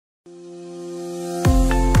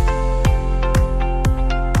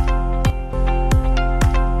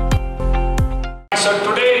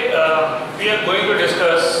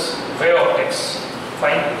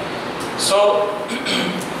So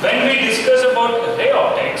when we discuss about ray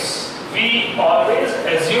optics, we always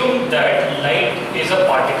assume that light is a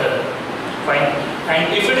particle, fine, and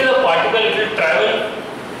if it is a particle, it will travel,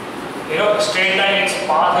 straight line, its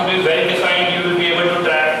path will be well defined, you will be able to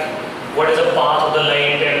track what is the path of the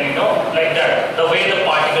light, and like that, the way the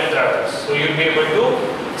particle travels. So you will be able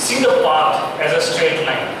to see the path as a straight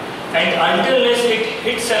line, and until it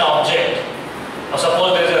hits an object, or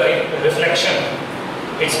suppose there is a reflection,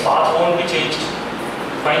 its path won't be changed,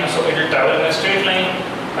 fine, so it will travel in a straight line,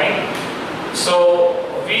 fine. So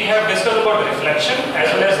we have discussed about reflection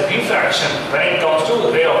as well as refraction when it comes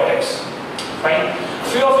to ray optics, fine.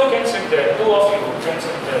 Few of you can sit there, two of you can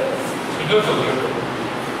sit there, you two,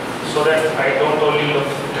 so that I don't only look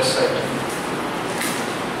this side.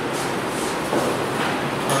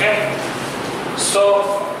 Okay,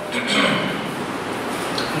 so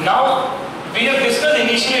now we have discussed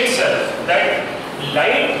initially itself that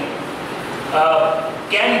light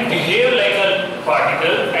can behave like a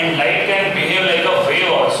particle and light can behave like a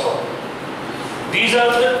wave also. These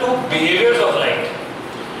are the two behaviors of light.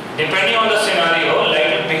 Depending on the scenario,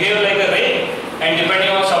 light will behave like a ray, and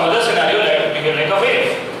depending on some other scenario, light will behave like a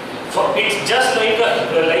wave. So it's just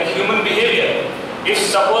like human behavior. If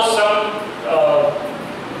suppose some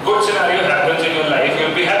good scenario happens in your life, you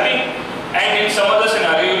will be happy, and in some other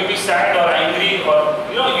scenario you will be sad or angry, or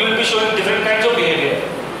you will be showing different kinds of behavior.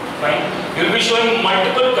 Fine, you will be showing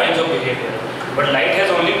multiple kinds of behavior, but light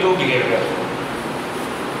has only two behavior: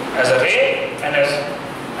 as a ray and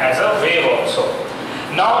as a wave also.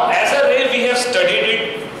 Now, as a ray, we have studied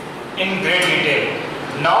it in great detail.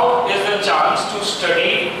 Now is the chance to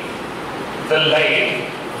study the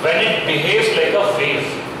light when it behaves like a wave.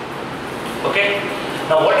 Okay.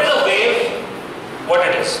 Now, what is a wave? What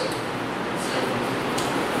it is?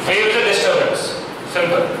 Wave is a disturbance.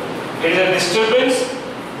 Simple. It is a disturbance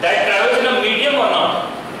that travels in a medium or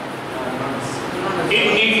not?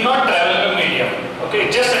 It need not travel in a medium.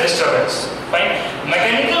 Okay, just a disturbance. Fine.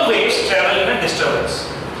 Mechanical waves travel in a disturbance.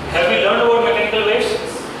 Have we learned about mechanical waves?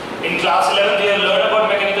 In class 11 we have learned about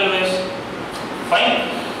mechanical waves. Fine.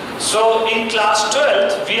 So in class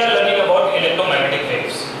 12 we are learning about electromagnetic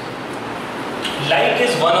waves. Light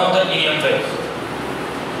is one of the EM waves.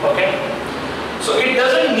 Okay. So it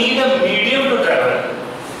doesn't need a medium to travel.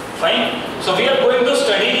 Fine. So we are going to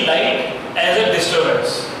study light as a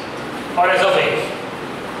disturbance or as a wave.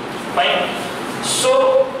 Fine.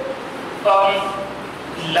 So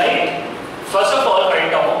light, first of all, write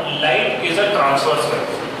down, light is a transverse wave.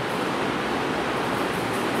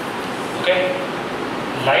 Okay.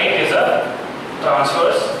 Light is a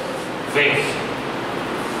transverse wave.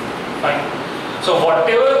 Fine. So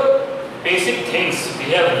whatever basic things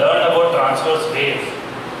we have learned about transverse wave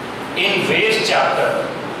in waves chapter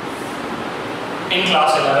in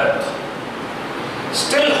class 11th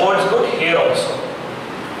still holds good here also,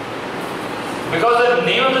 because the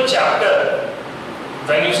name of the chapter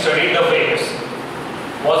when you studied the waves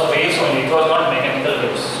was waves only, it was not mechanical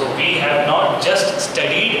waves. So we have not just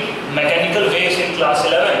studied mechanical waves in class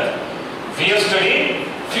 11th, we have studied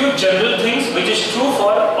few general things which is true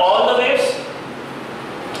for all the waves,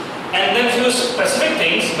 and then few specific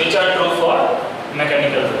things which are true for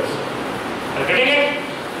mechanical waves. Are you getting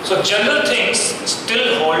it? So general things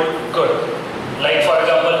still hold good. Like for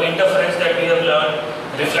example, interference that we have learned,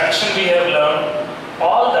 refraction we have learned,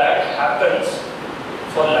 all that happens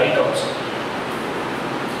for light also.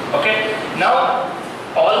 Okay. Now,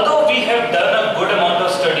 although we have done a good amount of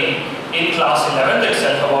study in class 11th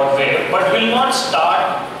itself about wave, but we will not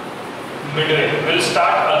start midway. We will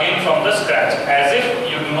start again from the scratch, as if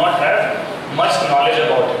you do not have much knowledge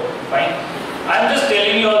about it. Fine. I am just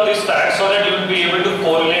telling you all these facts so that you will be able to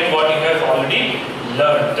correlate what you have already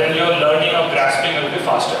learned. Then your learning or grasping will be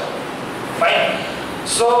faster. Fine.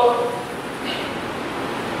 So,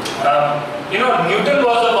 Newton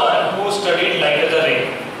was the one who studied light as a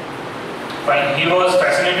ray. Fine. He was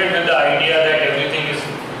fascinated with the idea that everything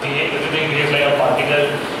behaves like a particle.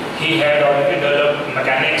 He had already developed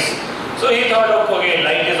mechanics. So he thought, okay,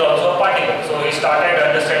 light is also a particle. So he started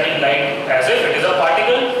understanding light as if it is a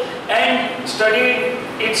particle and studied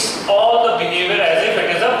its all the behavior as if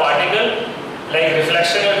it is a particle. Like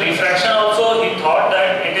reflection and refraction also, he thought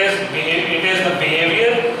that it is the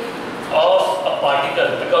behavior of a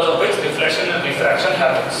particle because of which reflection and refraction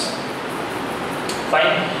happens. Fine.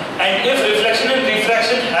 And if reflection and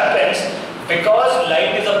refraction happens because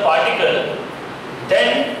light is a particle,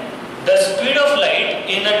 then the speed of light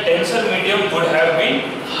in a denser medium would have been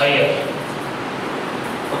higher.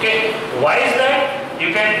 Okay. Why is that?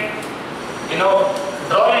 You can,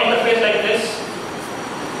 draw an interface like this.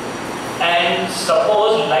 and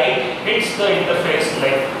suppose light hits the interface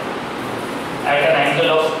like at an angle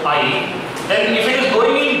of I, then if it is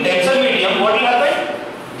going in denser medium, what will happen?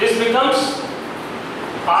 This becomes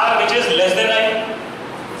R, which is less than I.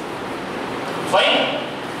 Fine.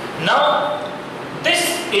 Now, this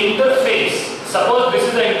interface, suppose this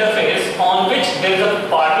is the interface on which there is a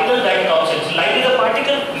particle that comes in. So light is a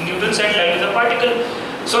particle. Newton said light is a particle.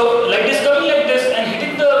 So light is coming like this and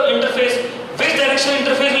hitting the interface. Which direction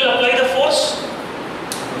interface will apply the force?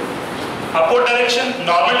 Upward direction,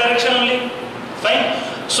 normal direction only. Fine.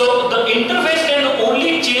 So the interface can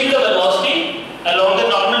only change the velocity along the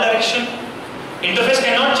normal direction. Interface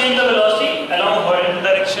cannot change the velocity along horizontal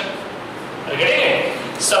direction. Are you getting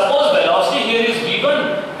it? Suppose velocity here is v1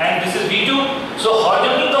 and this is v2. So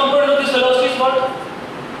horizontal component of this velocity is what?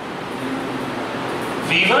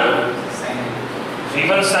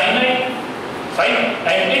 v1 sin I. Fine.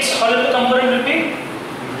 And its horizontal component will be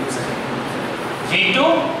v2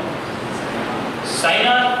 sin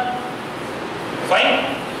R. Fine.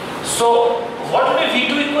 So what will be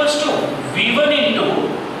v2 equals to? v1 into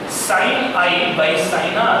sin I by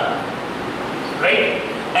sin R. Right?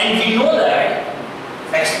 And we know that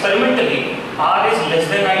experimentally R is less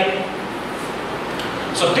than I.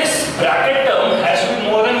 So this bracket term has to be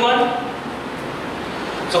more than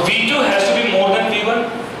 1. So v2 has to be more than v1.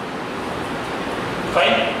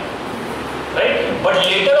 Fine. Right? But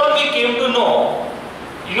later on we came to know,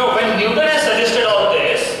 when Newton has suggested all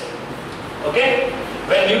this, okay?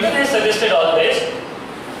 When Newton has suggested all this,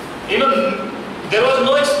 there was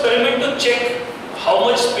no experiment to check how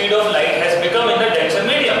much speed of light has become in the denser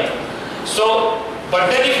medium. So, but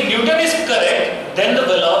then if Newton is correct, then the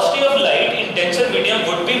velocity of light in denser medium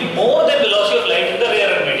would be more than velocity of light in the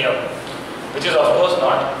rarer medium, which is of course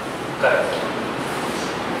not correct.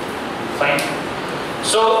 Fine.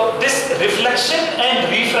 So this reflection and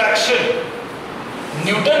refraction,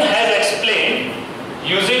 Newton has explained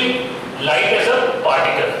using light as a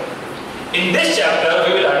particle. In this chapter,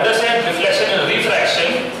 we will understand reflection and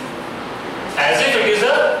refraction as if it is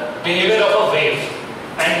a behavior of a wave.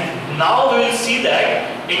 And now we will see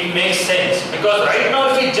that it makes sense. Because right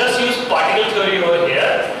now, if we just use particle theory over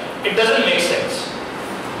here, it doesn't make sense.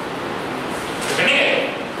 Isn't it?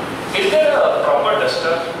 Is there a proper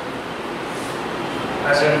duster?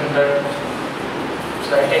 As in that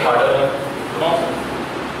slightly harder? No?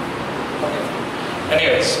 Okay.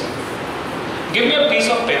 Anyways, give me a piece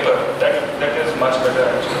of paper. That is much better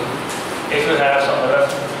actually. If you have some rough,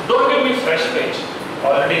 don't give me fresh page.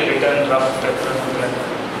 Already written rough paper.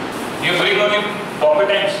 You bring only Bombay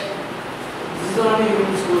Times. This is only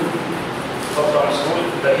from school. From school,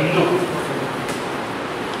 the Hindu.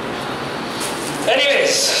 Anyways,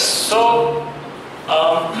 so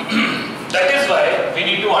that is why we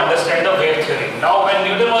need to understand the wave theory. Now, when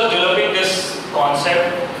Newton was developing this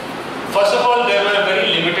concept, first of all, there were very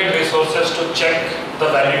limited resources to check the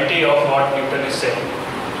validity of what Newton is saying.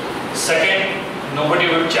 Second, nobody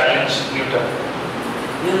would challenge Newton.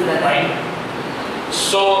 Right?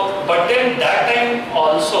 So, but then that time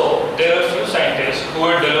also, there were few scientists who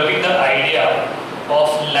were developing the idea of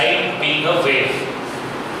light being a wave.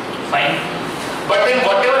 Fine. But then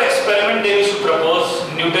whatever experiment they used to propose,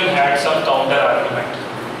 Newton had some counter argument.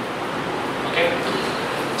 Okay.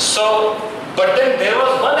 So, but then there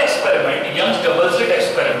was one experiment, Young's double slit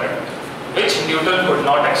experiment, which Newton could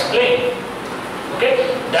not explain. Okay.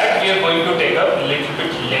 That we are going to take up a little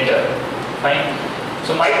bit later. Fine.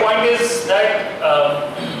 So my point is that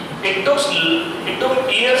it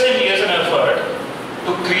took years and years and effort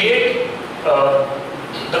to create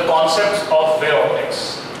the concepts of wave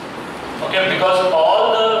optics. Okay, because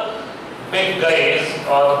all the big guys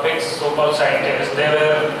or the big so-called scientists, they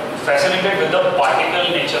were fascinated with the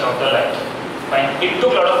particle nature of the light. Fine. It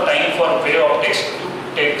took a lot of time for wave optics to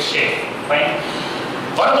take shape. Fine.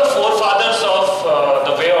 One of the forefathers of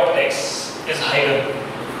the wave optics is Hygen.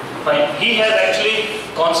 Fine. He has actually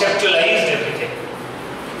conceptualized everything.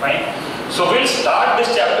 Fine. So we'll start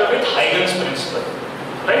this chapter with Hygen's principle.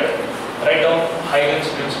 Right? Write down Hygen's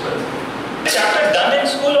principle. Is chapter done in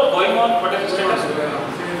school or going on? What is the status?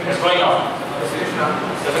 It's going on.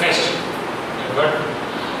 Finished. Good.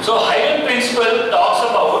 So Hygen principle talks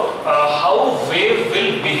about how wave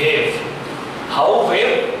will behave. How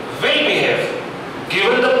wave will behave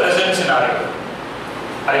given the present scenario.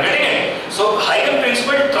 Are you getting it? So Hygen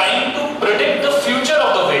principle trying to predict the future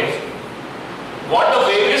of the wave. What the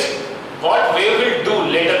wave is, what wave will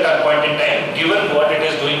do later at point in time given what it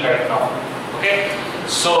is doing right now. Okay?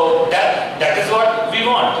 So that is what we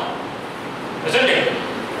want, isn't it?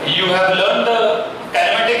 You have learned the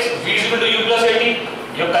kinematics, V is equal to U plus AT.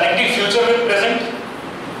 You're connecting future with present.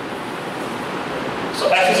 So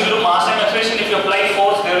F is equal to mass times acceleration. If you apply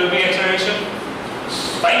force, there will be acceleration.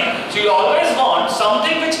 Fine. So you always want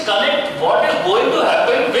something which connect what is going to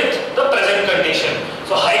happen with the present condition.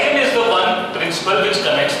 So Hygen is the one principle which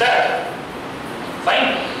connects that.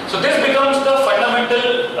 Fine. So this becomes the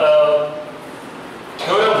fundamental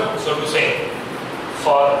theorem, so to say,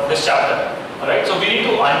 for this chapter. Alright. So we need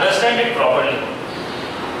to understand it properly.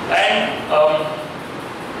 And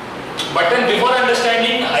but then before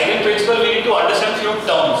understanding Hygen principle, we need to understand few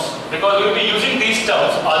terms, because we will be using these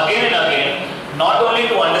terms again and again, not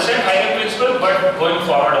only to understand Hygen principle but going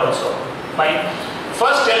forward also. Fine.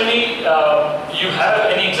 First, tell me, you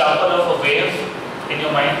have any example of a wave in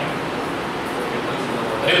your mind?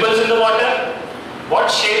 Ripples in the water.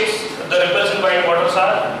 What shapes the ripples in white waters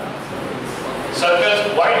are?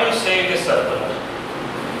 Circles. Why do you say it is circular?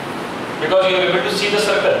 Because you are able to see the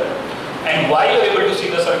circle. And why you are able to see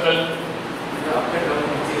the circle? Up and down.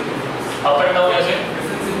 Up and down, as in?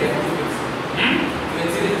 Difference in depth. You can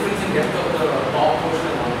see the difference in depth of the top portion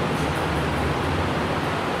and bottom portion.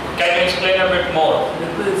 Can you explain a bit more?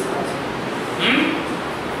 Ripples.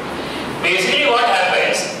 Basically what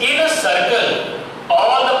happens, in a circle,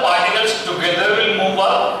 all the particles together will move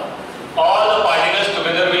up, all the particles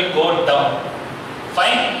together will go down.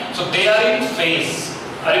 Fine? So they are in phase.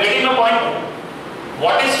 Are you getting my point?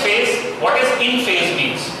 What is phase? What is in phase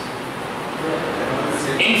means?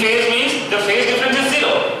 In phase means the phase difference is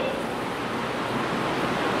zero.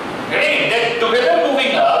 Getting it? They're together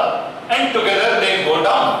moving up and together they go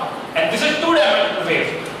down. And this is two-dimensional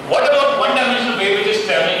wave. What about one-dimensional wave which is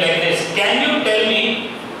traveling like this? Can you tell me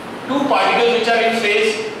two particles which are in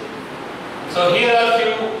phase? So here are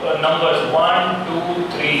few numbers: 1,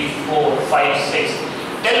 2, 3, 4, 5, 6.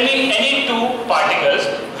 Tell me any two particles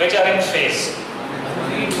which are in phase.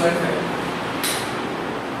 3, 2 and 5.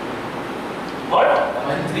 What?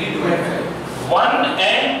 1, 3, 2 and 5. 1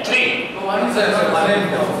 and 3. No, 1 is 1 and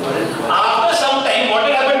 2. After some time, what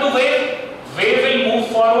will happen to wave? Wave will move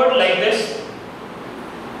forward like this.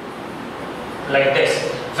 Like this.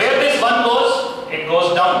 Where this 1 goes, it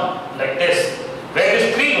goes down like this. Where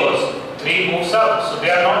this 3 goes, 3 moves up. So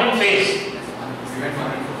they are not in phase.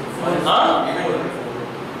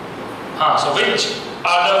 So which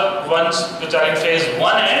are the ones which are in phase?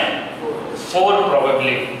 1 and 4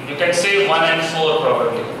 probably. You can say 1 and 4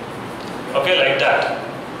 probably. Okay, like that.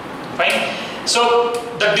 Fine. So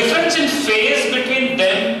the difference in phase between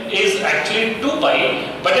them is actually 2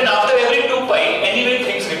 pi, but then after every 2 pi, anyway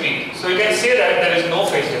things repeat. So you can say that there is no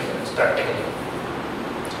phase difference practically.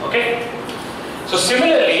 Okay. So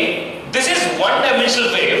similarly, this is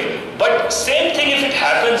one-dimensional wave, but same thing if it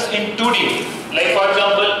happens in 2D. Like for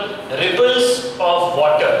example, ripples of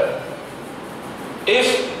water.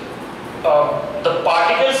 If the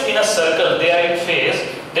particles in a circle, they are in phase,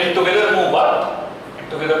 then together move up and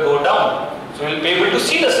together go down. So we will be able to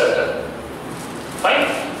see the circle. Fine.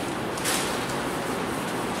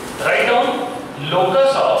 Write down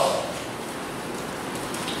locus of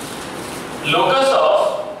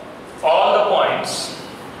all the points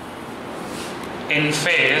in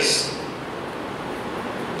phase.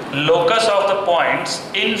 Locus of the points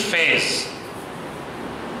in phase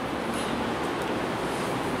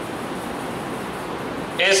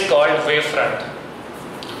is called wavefront.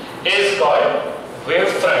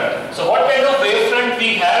 So what kind of wavefront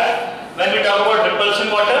we have when we talk about ripples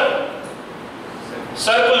in water?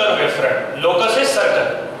 Circular wavefront. Locus is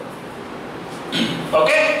circle.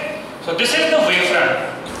 Okay? So this is the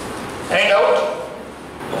wavefront. Find out.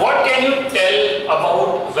 What can you tell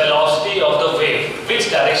about velocity of the wave? Which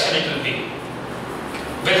direction it will be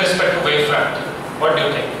with respect to wavefront? What do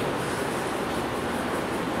you think?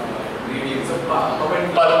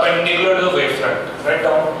 Perpendicular to the wavefront. Write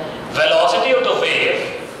down. Velocity of the wave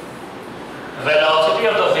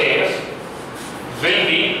will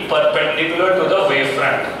be perpendicular to the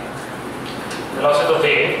wavefront. Velocity of the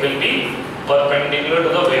wave will be perpendicular to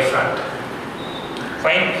the wavefront.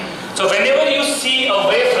 Fine. So whenever you see a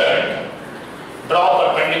wavefront, draw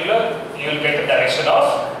perpendicular, you will get the direction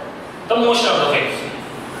of the motion of the wave.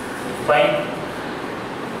 Fine.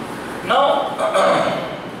 Now,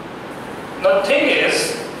 the thing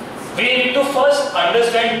is, we need to first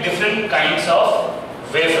understand different kinds of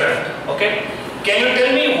wavefront. Okay? Can you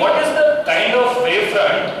tell me what is the kind of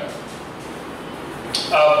wavefront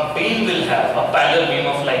a beam will have, a parallel beam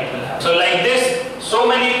of light will have? So like this, so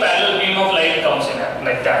many parallel beam of light comes in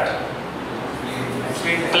like that.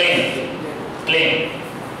 Plane.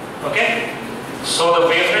 Okay? So the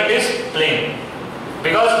wavefront is plane.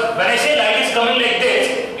 Because when I say light is coming like this,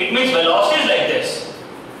 it means velocity is like this.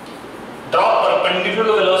 Draw perpendicular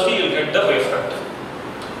to velocity, you will get the wavefront.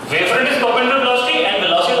 Wavefront is perpendicular to velocity and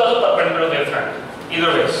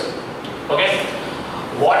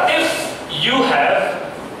what if you have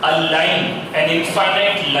a line, an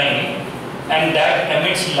infinite line, and that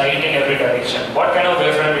emits light in every direction? What kind of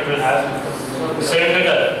wavefront it will have?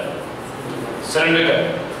 Cylindrical. Cylindrical.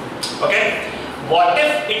 Okay. What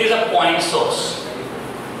if it is a point source?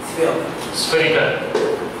 Spherical.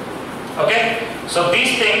 Okay. So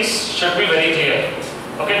these things should be very clear.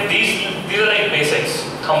 Okay. These are like basics,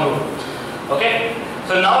 thumb rule. Okay.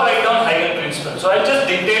 So now write down Hygen principle. So I'll just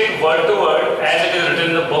dictate word to word as it is written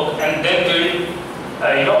in the book, and then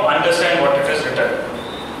we'll understand what it is written.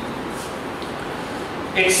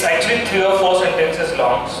 It's actually 3 or 4 sentences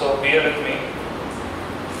long, so bear with me.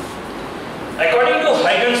 According to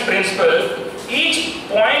Hygen's principle, each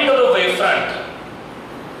point of the wavefront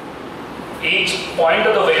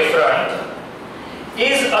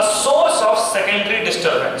is a source of secondary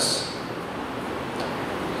disturbance.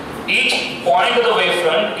 Each point of the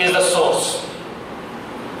wavefront is the source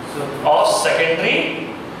of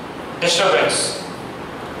secondary disturbance.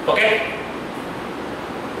 Okay?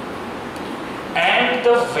 And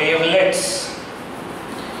the wavelets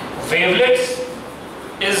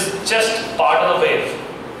is just part of the wave.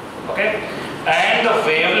 Okay? And the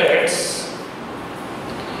wavelets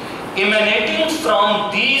emanating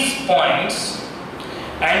from these points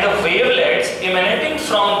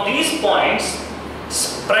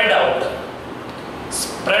spread out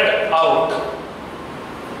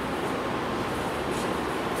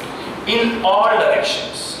in all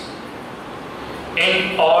directions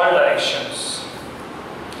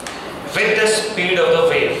with the speed of the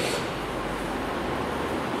wave.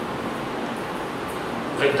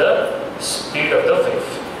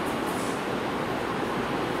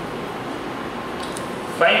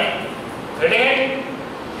 Fine. Reading it?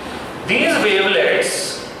 These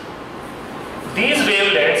wavelets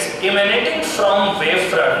emanating from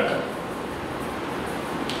wavefront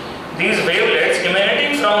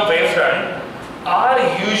are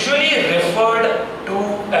usually referred to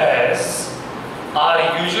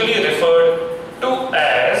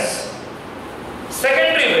as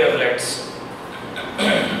secondary wavelets.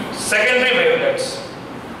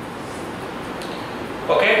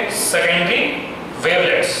 Okay, secondary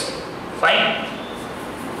wavelets. Fine.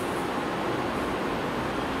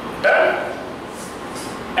 Done.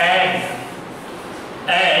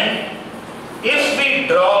 And if we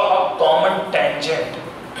draw a common tangent,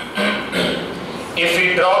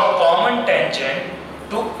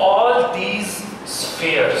 to all these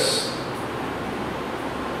spheres.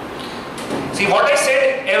 See what I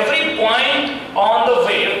said, every point on the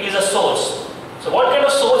wave is a source. So what kind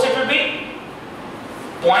of source it will be?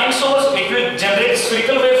 Point source, it will generate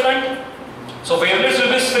spherical wavefront. So wavelets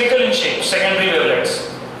will be spherical in shape, secondary wavelets.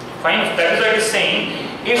 Fine, that is what it is saying.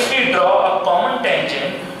 If we draw a common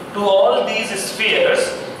tangent to all these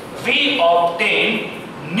spheres, we obtain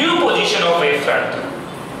new position of wavefront.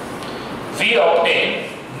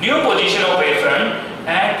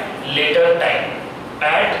 At later time.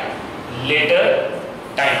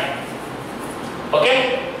 Okay?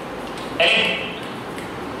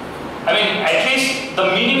 At least the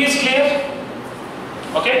meaning is clear.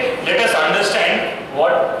 Okay? Let us understand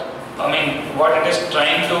what it is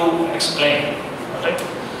trying to explain. Alright?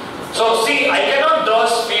 So see, I cannot draw a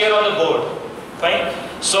sphere on the board. Fine?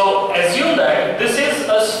 So assume that this is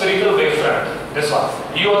a spherical wavefront. This one.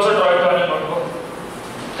 You also draw it on your notebook.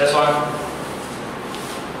 This one.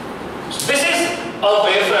 So this is a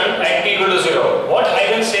wavefront at t equal to 0. What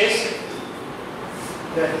Hygen says?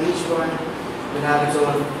 That each point will have its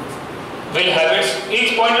own.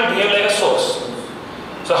 Each point will behave like a source.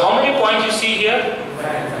 So how many points you see here?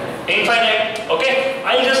 Infinite. Okay,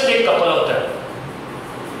 I'll just take a couple of them.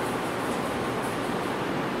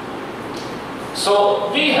 So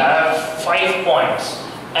we have 5 points,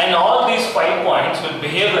 and all these 5 points will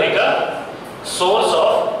behave like a source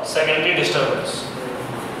of secondary disturbance.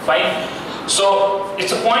 Fine. So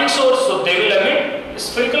it's a point source, so they will emit a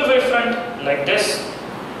spherical wavefront like this.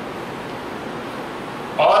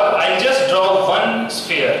 Or I'll just draw one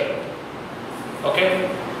sphere. Okay,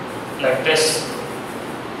 like this.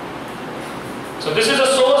 So this is a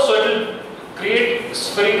source, so it will create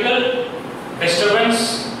spherical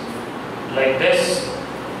disturbance like this.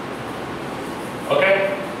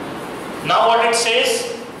 Okay. Now what it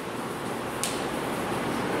says?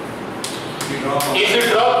 If you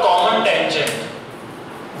draw common tangent,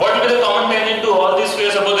 what will be the common tangent to all these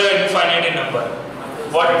spheres? Suppose they are infinite in number.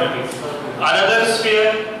 What it will be? Another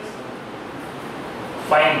sphere.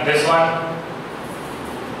 Find this one.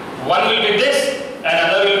 One will be this, and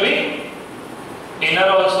another will be inner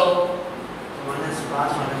also. One is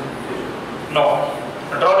past, one is future. No.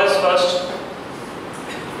 Draw this first.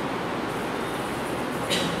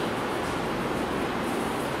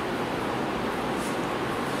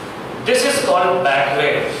 This is called back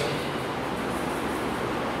wave.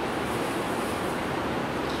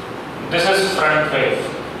 This is front wave.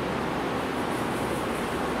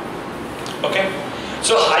 Okay.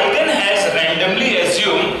 So Hygen has randomly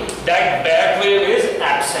assumed that back wave is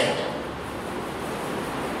absent.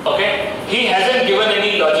 Okay. He hasn't given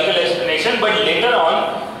any logical explanation, but later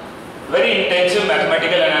on, very intensive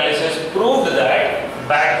mathematical analysis proved that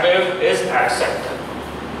back wave is absent.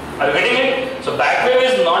 Are you getting it? So back wave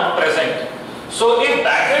is not present. So if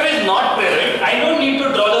back wave is not present, I don't need to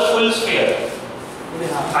draw the full sphere.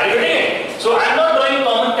 Are you getting it? So I'm not drawing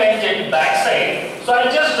common tangent back side. So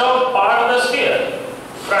I'll just draw part of the sphere,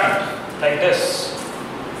 front, like this.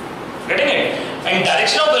 Getting it? And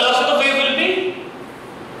direction of velocity of the wave will be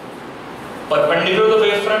perpendicular to the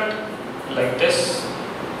wavefront, like this.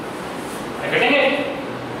 Are you getting it?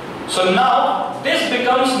 So now this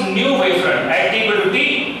becomes new wavefront at t equal to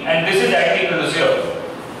t, and this is at t equal to 0.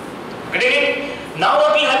 Getting it? Now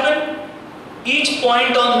what will happen? Each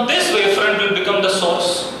point on this wavefront will become the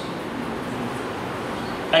source,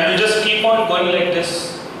 and will just keep on going like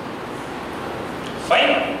this.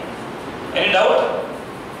 Fine? Any doubt?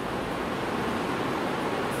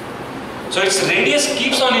 So its radius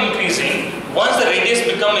keeps on increasing. Once the radius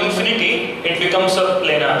becomes infinity, it becomes a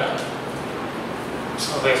planar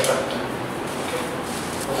wavefront. Okay.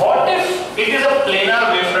 What if it is a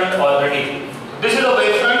planar wavefront already? This is a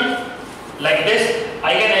wavefront like this.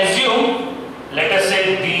 I can assume, let us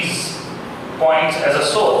say, these points as a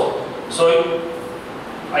source. So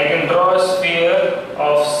I can draw a sphere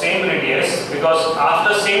of same radius, because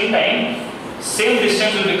after same time, same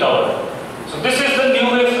distance will be covered. So this is the new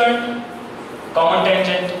wavefront, common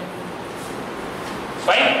tangent.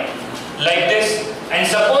 Fine? Like this. And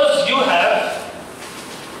suppose you have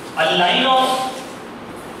a line of,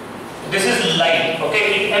 this is light,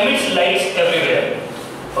 okay? It emits lights everywhere.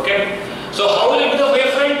 Okay? So how will it be the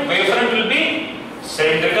wavefront? Wavefront will be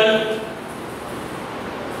cylindrical.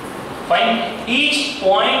 Fine. Each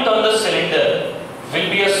point on the cylinder will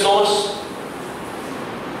be a source.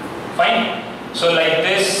 Fine. So like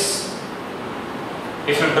this,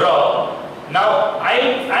 if you draw, now I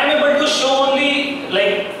am able to show only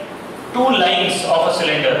like 2 lines of a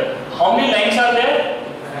cylinder. How many lines are there?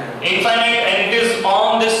 Infinite, and it is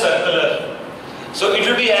on this circular. So it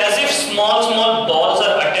will be as if small balls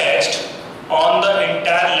are attached on the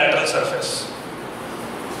entire lateral surface.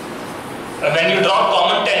 When you draw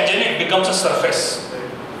common tangent, it becomes a surface.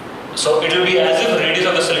 So it will be as if radius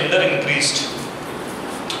of the cylinder increased.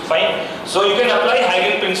 Fine. So you can apply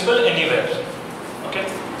Hygen principle anywhere. Okay.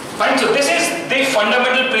 Fine. So this is the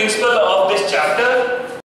fundamental principle of this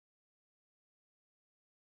chapter.